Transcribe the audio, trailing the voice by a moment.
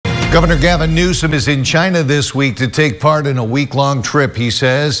Governor Gavin Newsom is in China this week to take part in a week-long trip he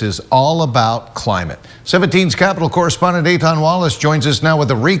says is all about climate. 17's Capitol correspondent Eitan Wallace joins us now with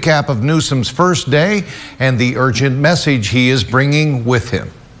a recap of Newsom's first day and the urgent message he is bringing with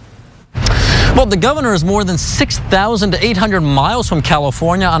him. Well, the governor is more than 6,800 miles from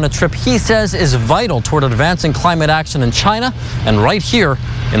California on a trip he says is vital toward advancing climate action in China and right here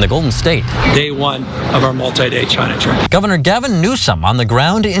in the Golden State. Day one of our multi-day China trip. Governor Gavin Newsom on the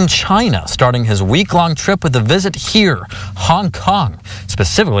ground in China, starting his week-long trip with a visit here, Hong Kong,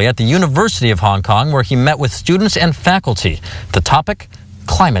 specifically at the University of Hong Kong, where he met with students and faculty. The topic: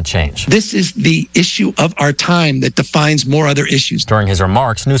 climate change. This is the issue of our time that defines more other issues. During his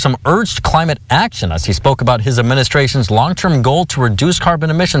remarks, Newsom urged climate action as he spoke about his administration's long-term goal to reduce carbon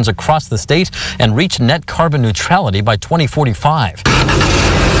emissions across the state and reach net carbon neutrality by 2045.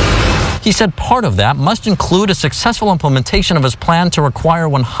 He said part of that must include a successful implementation of his plan to require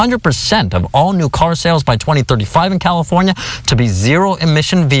 100% of all new car sales by 2035 in California to be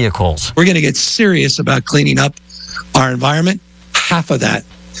zero-emission vehicles. We're going to get serious about cleaning up our environment. Half of that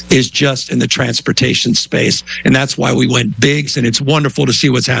is just in the transportation space, and that's why we went big, and it's wonderful to see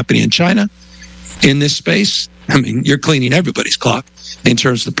what's happening in China in this space. I mean, you're cleaning everybody's clock in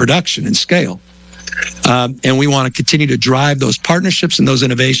terms of production and scale. And we want to continue to drive those partnerships and those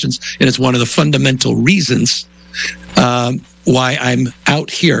innovations, and it's one of the fundamental reasons why I'm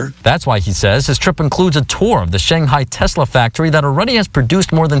out here. That's why he says his trip includes a tour of the Shanghai Tesla factory that already has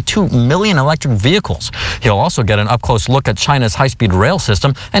produced more than 2 million electric vehicles. He'll also get an up-close look at China's high-speed rail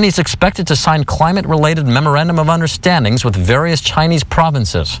system, and he's expected to sign climate-related memorandum of understandings with various Chinese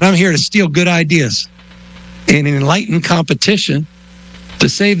provinces. I'm here to steal good ideas and enlighten competition to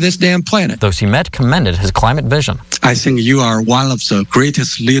save this damn planet. Those he met commended his climate vision. I think you are one of the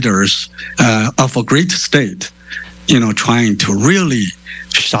greatest leaders of a great state, trying to really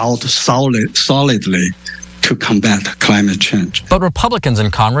shout solidly to combat climate change. But Republicans in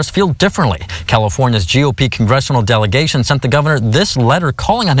Congress feel differently. California's GOP congressional delegation sent the governor this letter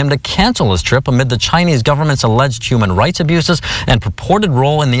calling on him to cancel his trip amid the Chinese government's alleged human rights abuses and purported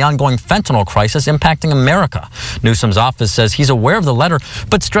role in the ongoing fentanyl crisis impacting America. Newsom's office says he's aware of the letter,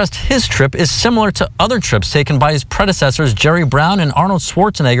 but stressed his trip is similar to other trips taken by his predecessors Jerry Brown and Arnold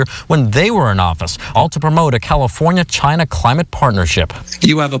Schwarzenegger when they were in office, all to promote a California-China climate partnership.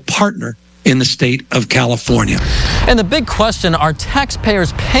 You have a partner in the state of California. And the big question, are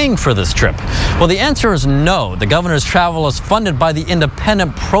taxpayers paying for this trip? Well, the answer is no. The governor's travel is funded by the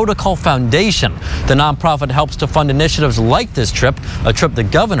Independent Protocol Foundation. The nonprofit helps to fund initiatives like this trip, a trip the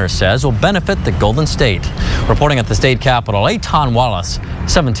governor says will benefit the Golden State. Reporting at the state capitol, Eitan Wallace,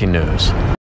 17 News.